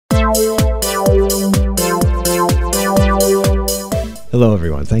Hello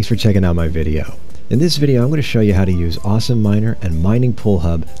everyone, thanks for checking out my video. In this video I'm going to show you how to use Awesome Miner and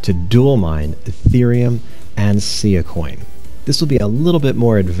MiningPoolHub to dual mine Ethereum and Siacoin. This will be a little bit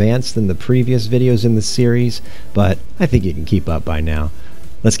more advanced than the previous videos in the series, but I think you can keep up by now.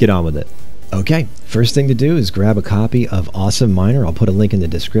 Let's get on with it. Okay, first thing to do is grab a copy of Awesome Miner. I'll put a link in the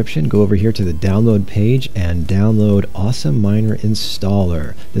description. Go over here to the download page and download Awesome Miner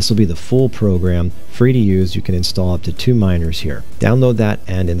Installer. This will be the full program, free to use. You can install up to 2 miners here. Download that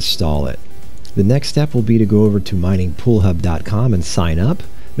and install it. The next step will be to go over to MiningPoolHub.com and sign up.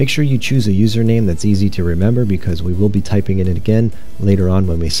 Make sure you choose a username that's easy to remember because we will be typing it in again later on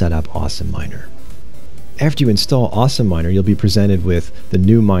when we set up Awesome Miner. After you install Awesome Miner, you'll be presented with the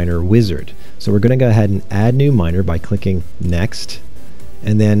new miner wizard. So we're going to go ahead and add new miner by clicking next,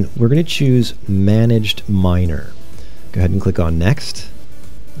 and then we're going to choose managed miner. Go ahead and click on next.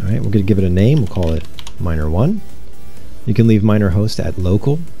 All right, we're going to give it a name. We'll call it miner 1. You can leave miner host at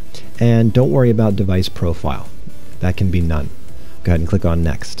local, and don't worry about device profile. That can be none. Go ahead and click on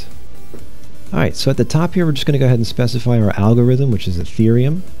next. All right, so at the top here, we're just going to go ahead and specify our algorithm, which is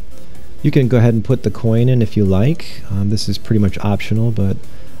Ethereum. You can go ahead and put the coin in if you like. This is pretty much optional, but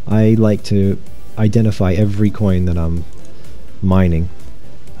I like to identify every coin that I'm mining.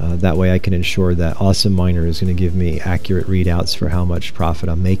 That way I can ensure that Awesome Miner is going to give me accurate readouts for how much profit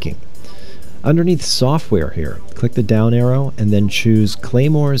I'm making. Underneath software here, click the down arrow and then choose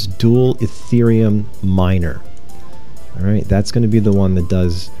Claymore's Dual Ethereum Miner. Alright, that's going to be the one that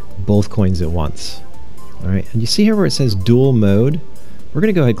does both coins at once. Alright, and you see here where it says dual mode? We're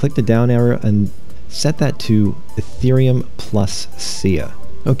going to go ahead, click the down arrow and set that to Ethereum plus Sia.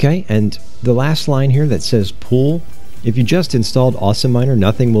 Okay, and the last line here that says pool, if you just installed Awesome Miner,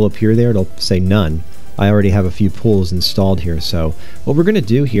 nothing will appear there. It'll say none. I already have a few pools installed here. So what we're going to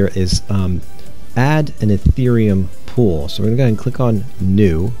do here is add an Ethereum pool. So we're going to go ahead and click on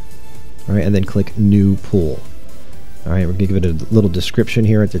new, all right, and then click new pool. All right, we're going to give it a little description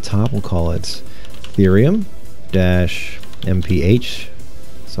here at the top. We'll call it Ethereum-MPH.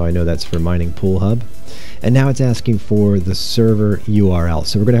 So I know that's for MiningPoolHub. And now it's asking for the server URL.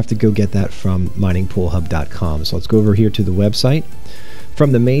 So we're going to have to go get that from MiningPoolHub.com. So let's go over here to the website.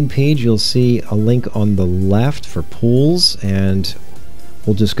 From the main page, you'll see a link on the left for pools. And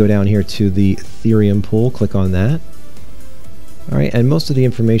we'll just go down here to the Etherium Pool. Click on that. All right, and most of the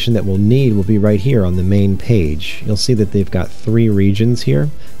information that we'll need will be right here on the main page. You'll see that they've got 3 regions here.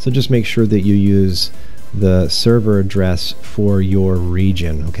 So just make sure that you use the server address for your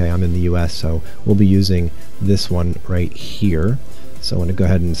region. Okay, I'm in the US, so we'll be using this one right here. So I want to go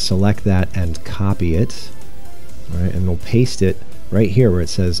ahead and select that and copy it. All right, and we'll paste it right here where it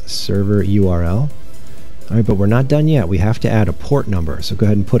says server URL. All right, but we're not done yet. We have to add a port number. So go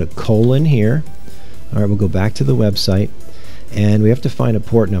ahead and put a colon here. All right, we'll go back to the website and we have to find a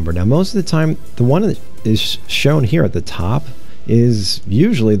port number. Now, most of the time, the one that is shown here at the top is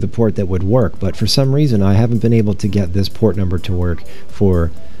usually the port that would work, but for some reason I haven't been able to get this port number to work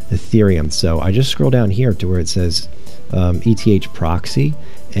for Ethereum. So I just scroll down here to where it says ETH proxy,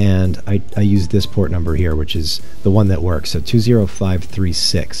 and I use this port number here, which is the one that works, so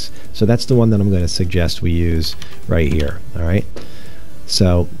 20536. So that's the one that I'm going to suggest we use right here. All right,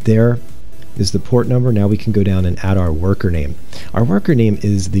 so there is the port number. Now we can go down and add our worker name. Our worker name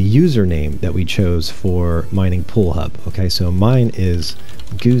is the username that we chose for MiningPoolHub. Okay, so mine is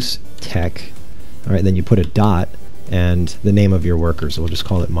Goose-Tech. All right, then you put a dot and the name of your worker. So we'll just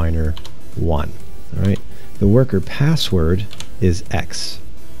call it miner 1. All right, the worker password is X.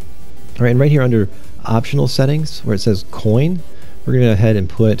 All right, and right here under optional settings where it says coin, we're going to go ahead and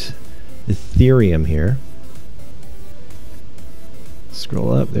put Ethereum here.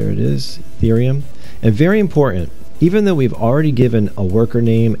 Scroll up, there it is, Ethereum. And very important, even though we've already given a worker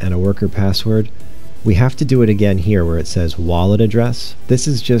name and a worker password, we have to do it again here where it says wallet address. This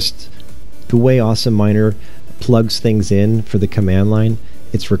is just the way Awesome Miner plugs things in for the command line.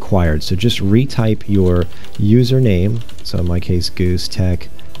 It's required. So just retype your username. So in my case,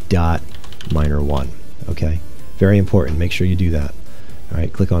 goose-tech.miner1. Okay, very important. Make sure you do that. All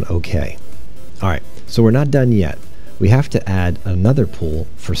right, click on OK. All right, so we're not done yet. We have to add another pool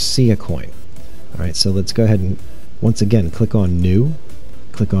for Siacoin. All right, so let's go ahead and once again click on new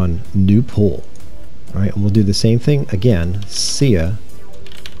pool. All right, and we'll do the same thing again, Sia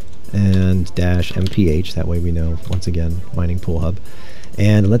and -MPH. That way we know, once again, MiningPoolHub.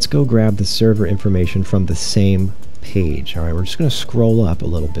 And let's go grab the server information from the same page. All right, we're just going to scroll up a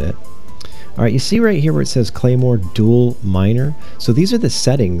little bit. All right, you see right here where it says Claymore Dual Miner. So these are the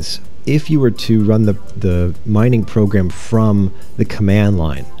settings if you were to run the mining program from the command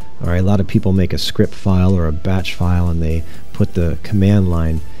line. All right, a lot of people make a script file or a batch file and they put put the command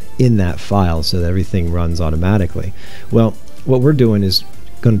line in that file so that everything runs automatically. Well, what we're doing is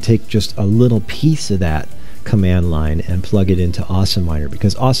going to take just a little piece of that command line and plug it into Awesome Miner,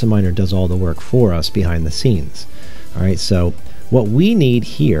 because Awesome Miner does all the work for us behind the scenes. All right, so what we need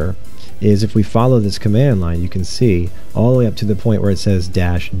here is, if we follow this command line, you can see all the way up to the point where it says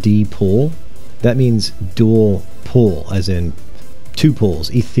 -d pool. That means dual pool, as in two pools,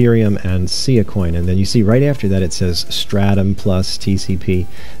 Ethereum and Siacoin. And then you see right after that it says Stratum plus TCP.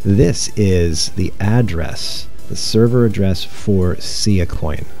 This is the address, the server address for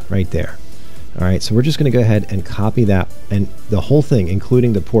Siacoin right there. All right, so we're just going to go ahead and copy that, and the whole thing,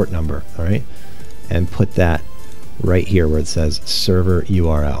 including the port number, all right, and put that right here where it says server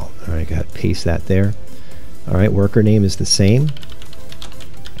URL. All right, go ahead, paste that there. All right, worker name is the same.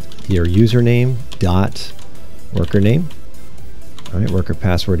 Your username dot worker name. All right, worker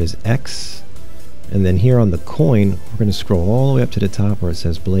password is X. And then here on the coin, we're going to scroll all the way up to the top where it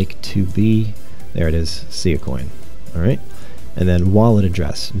says Blake2B. There it is, Siacoin. All right. And then wallet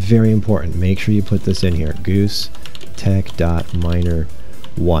address, very important. Make sure you put this in here,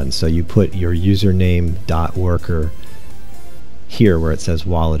 Goose-Tech.miner1. So you put your username dot worker here where it says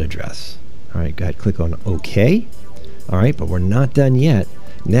wallet address. All right, go ahead, click on OK. All right, but we're not done yet.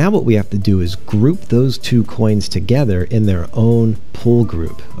 Now what we have to do is group those two coins together in their own pool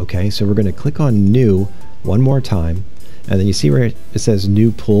group. Okay, so we're going to click on New one more time, and then you see where it says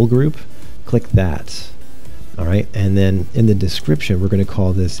New Pool Group? Click that. All right, and then in the description, we're going to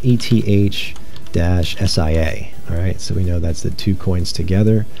call this ETH-SIA. All right, so we know that's the two coins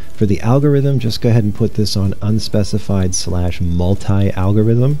together. For the algorithm, just go ahead and put this on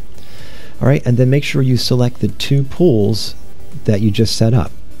unspecified/multi-algorithm. All right, and then make sure you select the two pools that you just set up.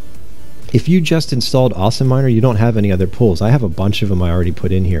 If you just installed Awesome Miner, you don't have any other pools. I have a bunch of them I already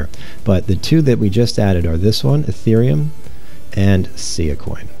put in here, but the two that we just added are this one, Ethereum, and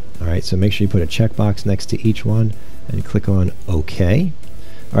Siacoin. All right, so make sure you put a checkbox next to each one and click on OK.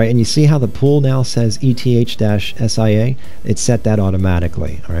 All right, and you see how the pool now says ETH-SIA? It set that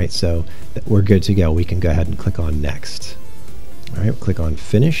automatically. All right, so we're good to go. We can go ahead and click on Next. All right, click on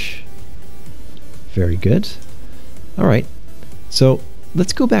Finish. Very good. All right. So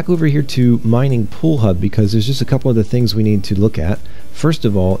let's go back over here to MiningPoolHub, because there's just a couple of the things we need to look at. First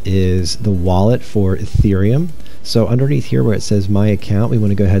of all is the wallet for Ethereum. So underneath here where it says My Account, we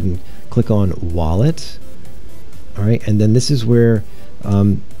want to go ahead and click on Wallet. All right, and then this is where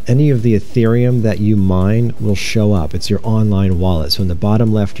any of the Ethereum that you mine will show up. It's your online wallet. So in the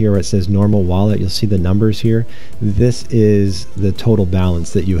bottom left here where it says Normal Wallet, you'll see the numbers here. This is the total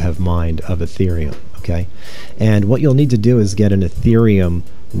balance that you have mined of Ethereum. Okay, and what you'll need to do is get an Ethereum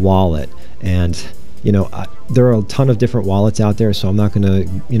wallet, and there are a ton of different wallets out there, so I'm not going to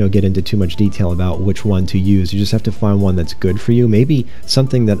get into too much detail about which one to use. You just have to find one that's good for you, maybe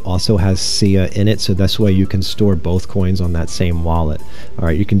something that also has SIA in it, so that's why you can store both coins on that same wallet. All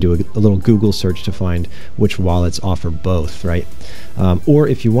right, you can do a little Google search to find which wallets offer both, right? Or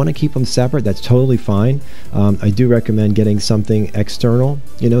if you want to keep them separate, that's totally fine. I do recommend getting something external,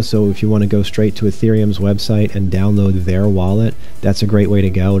 so if you want to go straight to Ethereum's website and download their wallet, that's a great way to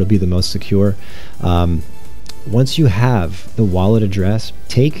go. It'll be the most secure. Once you have the wallet address,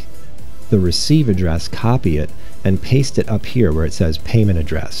 take the receive address, copy it, and paste it up here where it says payment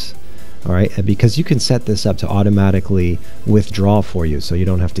address. All right, and because you can set this up to automatically withdraw for you, so you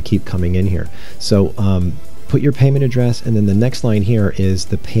don't have to keep coming in here. So put your payment address, and then the next line here is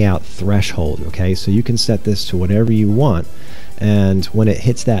the payout threshold. Okay, so you can set this to whatever you want, and when it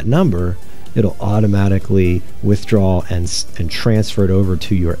hits that number, it'll automatically withdraw and transfer it over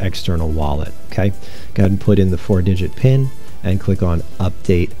to your external wallet. Okay, go ahead and put in the 4-digit PIN and click on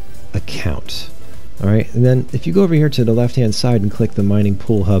Update Account. All right, and then if you go over here to the left-hand side and click the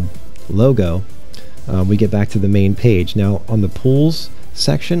MiningPoolHub logo, we get back to the main page. Now on the pools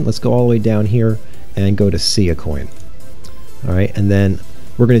section, let's go all the way down here and go to Siacoin. All right, and then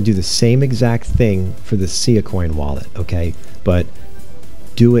we're going to do the same exact thing for the Siacoin wallet. Okay, but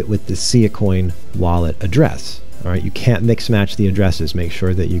do it with the Siacoin wallet address. All right, you can't mix match the addresses. Make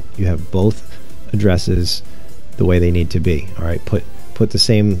sure that you have both addresses the way they need to be. All right, put the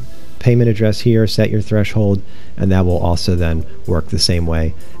same payment address here, set your threshold, and that will also then work the same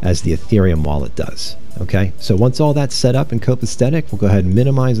way as the Ethereum wallet does. Okay, so once all that's set up in copacetic, we'll go ahead and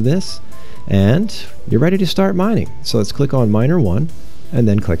minimize this, and you're ready to start mining. So let's click on Miner 1 and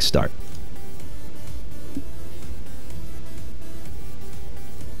then click Start.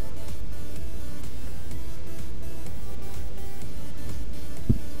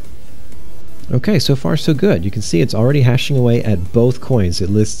 Okay, so far so good. You can see it's already hashing away at both coins. It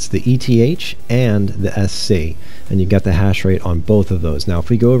lists the ETH and the SC, and you got the hash rate on both of those. Now, if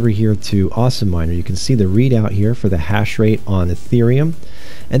we go over here to Awesome Miner, you can see the readout here for the hash rate on Ethereum.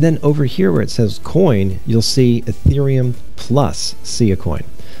 And then over here where it says coin, you'll see Ethereum plus Siacoin.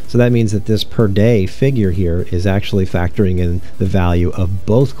 So that means that this per day figure here is actually factoring in the value of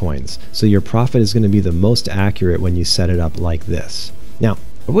both coins. So your profit is going to be the most accurate when you set it up like this. Now,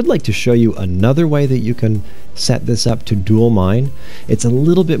 I would like to show you another way that you can set this up to dual mine. It's a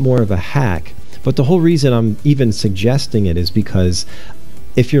little bit more of a hack, but the whole reason I'm even suggesting it is because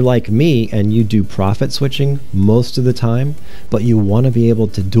if you're like me and you do profit switching most of the time, but you want to be able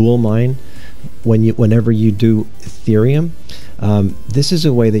to dual mine whenever you do Ethereum, this is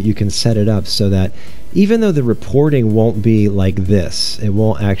a way that you can set it up so that even though the reporting won't be like this, it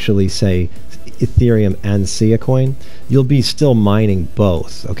won't actually say Ethereum and Siacoin, you'll be still mining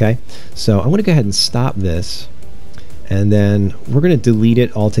both. Okay, so I'm going to go ahead and stop this, and then we're going to delete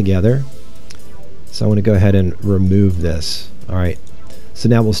it altogether. So I'm going to go ahead and remove this. All right, so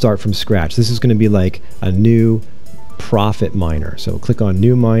now we'll start from scratch. This is going to be like a new profit miner. So click on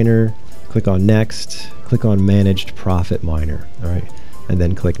new miner, click on next, click on managed profit miner. All right, and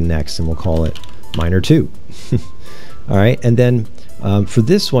then click next, and we'll call it miner 2. All right, and then for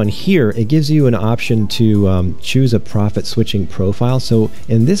this one here, it gives you an option to choose a profit switching profile. So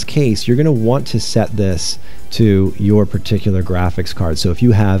in this case, you're going to want to set this to your particular graphics card. So if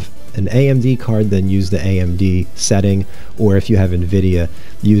you have an AMD card, then use the AMD setting, or if you have NVIDIA,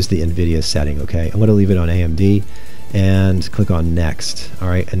 use the NVIDIA setting. Okay, I'm going to leave it on AMD and click on next. All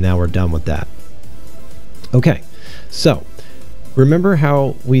right, and now we're done with that. Okay, so remember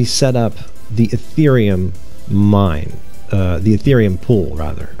how we set up the Ethereum mine, the Etherium pool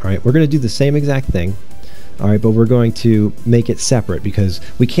rather. All right, we're going to do the same exact thing. All right, but we're going to make it separate because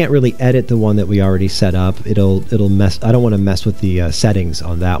we can't really edit the one that we already set up. It'll mess. I don't want to mess with the settings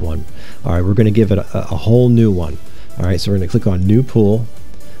on that one. All right, we're going to give it a whole new one. All right, so we're going to click on new pool.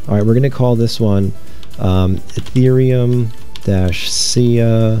 All right, we're going to call this one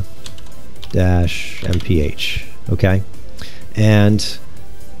Ethereum-Sia-MPH. Okay, and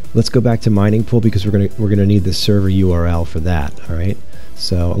let's go back to MiningPool because we're gonna need the server URL for that. All right,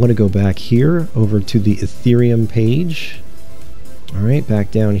 so I'm gonna go back here over to the Ethereum page. All right,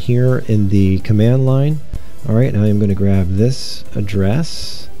 back down here in the command line. All right, now I'm gonna grab this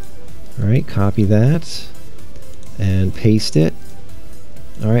address. All right, copy that and paste it.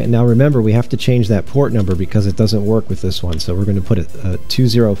 All right, now remember we have to change that port number because it doesn't work with this one. So we're going to put it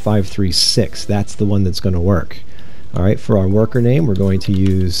 20536. That's the one that's going to work. All right, for our worker name, we're going to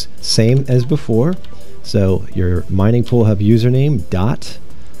use same as before. So your MiningPoolHub username dot,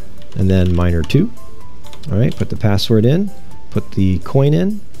 and then miner 2. All right, put the password in, put the coin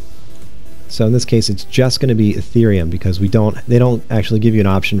in. So in this case, it's just going to be Ethereum because they don't actually give you an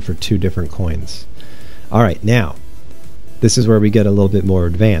option for 2 different coins. All right, now this is where we get a little bit more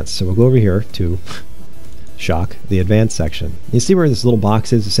advanced. So we'll go over here to shock, the advanced section. You see where this little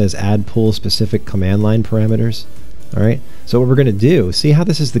box is? It says add pool specific command line parameters. All right, so what we're going to do, see how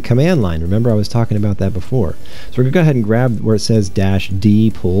this is the command line. Remember I was talking about that before. So we're going to go ahead and grab where it says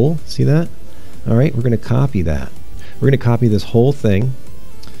 -d pool. See that? All right, we're going to copy that. We're going to copy this whole thing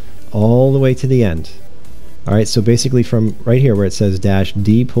all the way to the end. All right, so basically from right here where it says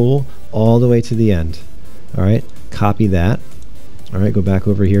 -d pool all the way to the end. All right, copy that. All right, go back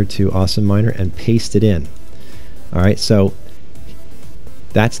over here to Awesome Miner and paste it in. All right, so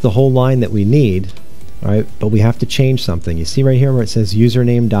that's the whole line that we need. All right, but we have to change something. You see right here where it says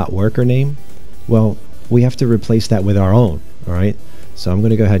username.workername? Well, we have to replace that with our own. All right, so I'm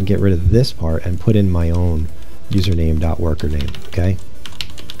going to go ahead and get rid of this part and put in my own username.workername. Okay,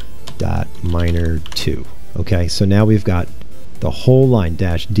 .miner2. Okay, so now we've got the whole line,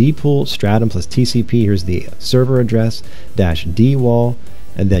 -d pool stratum plus TCP. Here's the server address, -d wall,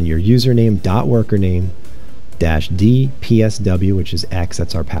 and then your username.workername, -d PSW, which is X,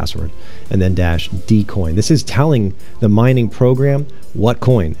 that's our password, and then -d coin. This is telling the mining program what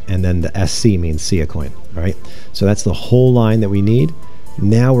coin, and then the SC means Siacoin. All right, so that's the whole line that we need.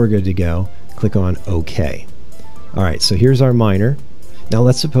 Now we're good to go. Click on OK. All right, so here's our miner. Now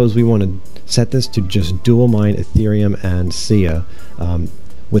let's suppose we want to set this to just dual mine Ethereum and Sia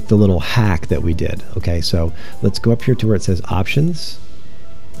with the little hack that we did. Okay, so let's go up here to where it says options.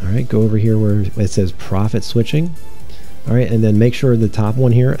 All right, go over here where it says profit switching. All right, and then make sure the top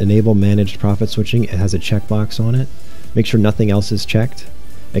one here, enable managed profit switching, it has a checkbox on it. Make sure nothing else is checked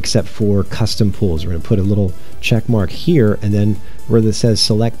except for custom pools. We're going to put a little check mark here, and then where this says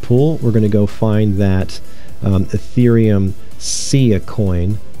select pool, we're going to go find that Ethereum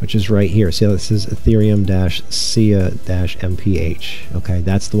Siacoin which is right here. See how this is Ethereum-Sia-MPH. Okay,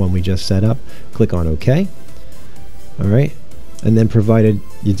 that's the one we just set up. Click on OK. All right, and then provided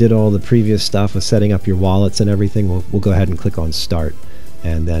you did all the previous stuff with setting up your wallets and everything, we'll go ahead and click on Start,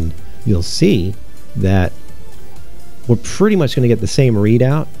 and then you'll see that we're pretty much going to get the same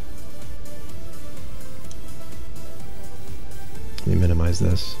readout. Let me minimize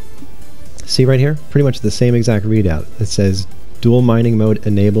this. See right here? Pretty much the same exact readout. It says dual mining mode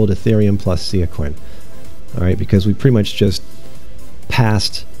enabled Ethereum plus Siacoin. All right, because we pretty much just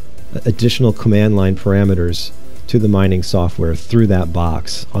passed additional command line parameters to the mining software through that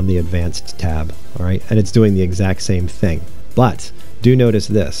box on the advanced tab. All right, and it's doing the exact same thing. But do notice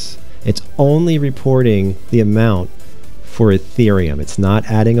this. It's only reporting the amount for Ethereum. It's not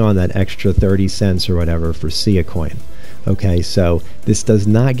adding on that extra 30 cents or whatever for Siacoin. Okay, so this does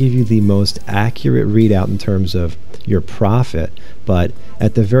not give you the most accurate readout in terms of your profit, but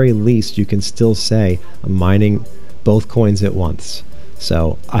at the very least you can still say I'm mining both coins at once.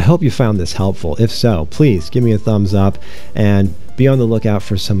 So I hope you found this helpful. If so, please give me a thumbs up and be on the lookout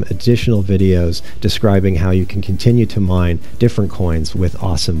for some additional videos describing how you can continue to mine different coins with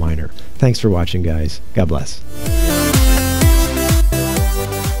Awesome Miner. Thanks for watching, guys. God bless.